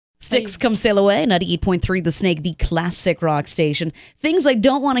Sticks come sail away, 98.3 The Snake, the classic rock station. Things I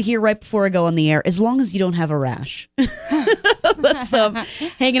don't want to hear right before I go on the air, as long as you don't have a rash. That's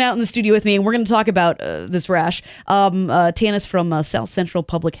hanging out in the studio with me, and we're going to talk about this rash. Tana's from South Central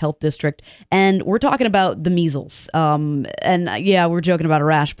Public Health District, and we're talking about the measles. We're joking about a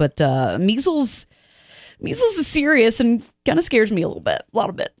rash, but measles is serious and kind of scares me a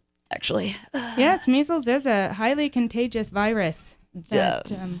lot bit, actually. Yes, measles is a highly contagious virus.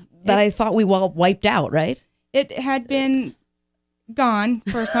 That I thought we wiped out, right? It had been gone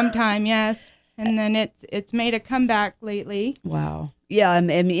for some time, yes, and then it's made a comeback lately. Wow. Yeah, I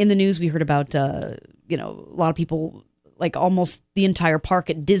mean, in the news we heard about a lot of people, like almost the entire park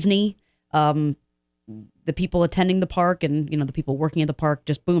at Disney, the people attending the park and the people working at the park,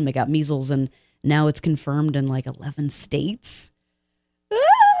 just boom, they got measles, and now it's confirmed in like 11 states.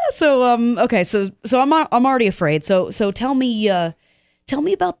 So I'm already afraid. So tell me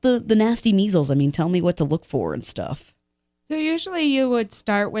about the nasty measles. I mean, tell me what to look for and stuff. So usually you would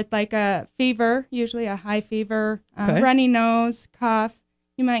start with like a fever, usually a high fever, Okay. runny nose, cough.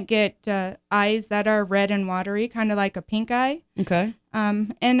 You might get eyes that are red and watery, kind of like a pink eye. Okay.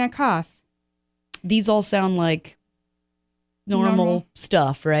 And a cough. These all sound like normal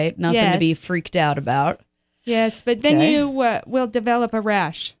stuff, right? Nothing to be freaked out about. Yes, but then you will develop a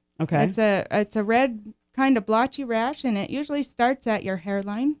rash. Okay. It's a red kind of blotchy rash, and it usually starts at your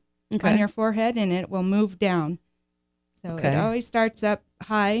hairline on your forehead, and it will move down. So it always starts up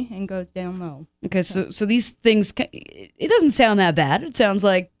high and goes down low. Okay, so these things, it doesn't sound that bad. It sounds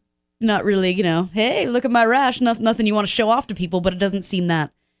like not really, hey, look at my rash. Nothing you want to show off to people, but it doesn't seem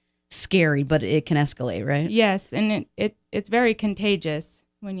that scary, but it can escalate, right? Yes, and it's very contagious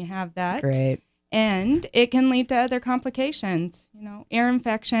when you have that. Great. And it can lead to other complications. Ear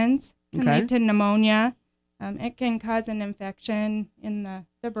infections can lead to pneumonia. It can cause an infection in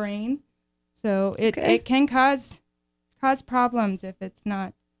the brain. So it can cause problems if it's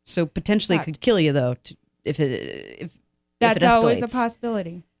not. So potentially it could kill you, though, if it escalates. That's always a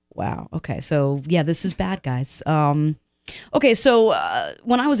possibility. Wow. Okay. So, yeah, this is bad, guys. Okay. So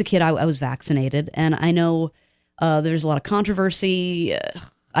when I was a kid, I was vaccinated, and I know there's a lot of controversy.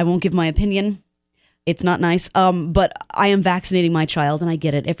 I won't give my opinion. It's not nice. But I am vaccinating my child, and I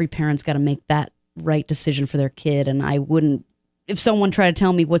get it. Every parent's got to make that right decision for their kid. And I wouldn't, if someone tried to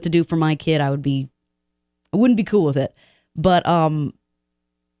tell me what to do for my kid, I wouldn't be cool with it. But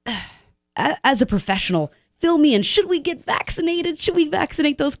as a professional, fill me in. Should we get vaccinated? Should we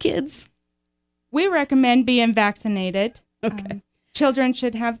vaccinate those kids? We recommend being vaccinated. Okay. Children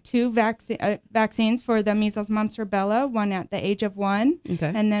should have two vaccines for the measles, mumps, rubella, one at the age of 1,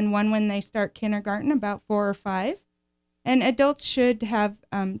 and then one when they start kindergarten, about 4 or 5. And adults should have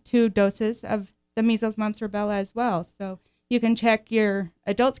 2 doses of the measles, mumps, rubella as well. So you can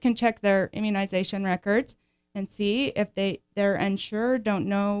adults can check their immunization records and see if they're unsure, don't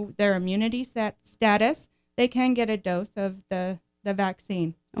know their immunity status. They can get a dose of the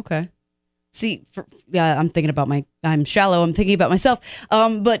vaccine. Okay. See, I'm shallow. I'm thinking about myself.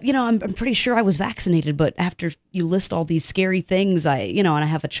 But I'm pretty sure I was vaccinated. But after you list all these scary things, and I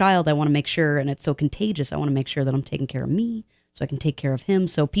have a child, I want to make sure, and it's so contagious, I want to make sure that I'm taking care of me so I can take care of him.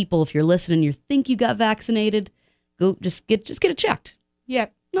 So people, if you're listening, you think you got vaccinated, go just get it checked.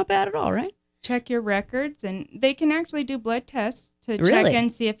 Yep. Not bad at all, right? Check your records, and they can actually do blood tests to check and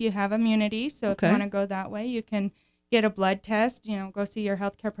see if you have immunity. So if you want to go that way, you can get a blood test, go see your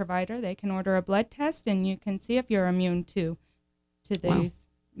healthcare provider. They can order a blood test, and you can see if you're immune to these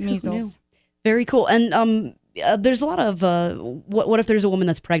measles. Very cool. And there's a lot of, what if there's a woman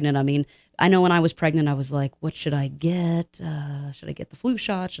that's pregnant? I mean, I know when I was pregnant, I was like, what should I get? Should I get the flu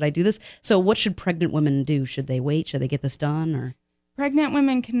shot? Should I do this? So what should pregnant women do? Should they wait? Should they get this done? Or pregnant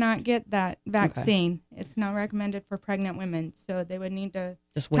women cannot get that vaccine. Okay. It's not recommended for pregnant women. So they would need to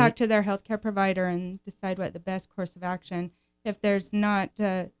talk to their healthcare provider and decide what the best course of action. If there's not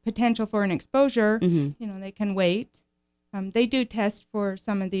potential for an exposure, they can wait. They do test for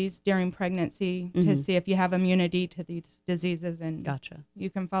some of these during pregnancy to see if you have immunity to these diseases, and you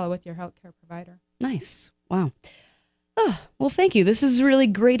can follow with your healthcare provider. Nice. Wow. Oh, well, thank you. This is really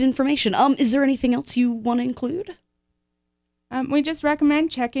great information. Is there anything else you want to include? We just recommend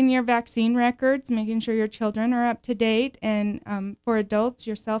checking your vaccine records, making sure your children are up to date, and for adults,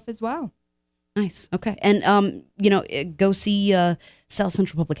 yourself as well. Nice. Okay. And, go see South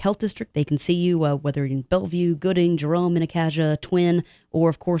Central Public Health District. They can see you, whether you're in Bellevue, Gooding, Jerome, Minnecaja, Twin, or,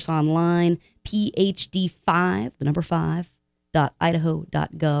 of course, online, phd5, the number 5,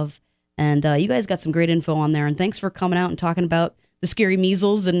 .idaho.gov. And you guys got some great info on there. And thanks for coming out and talking about the scary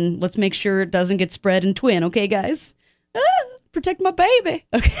measles. And let's make sure it doesn't get spread in Twin. Okay, guys? protect my baby.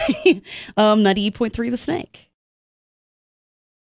 Okay. 98.3 The Snake.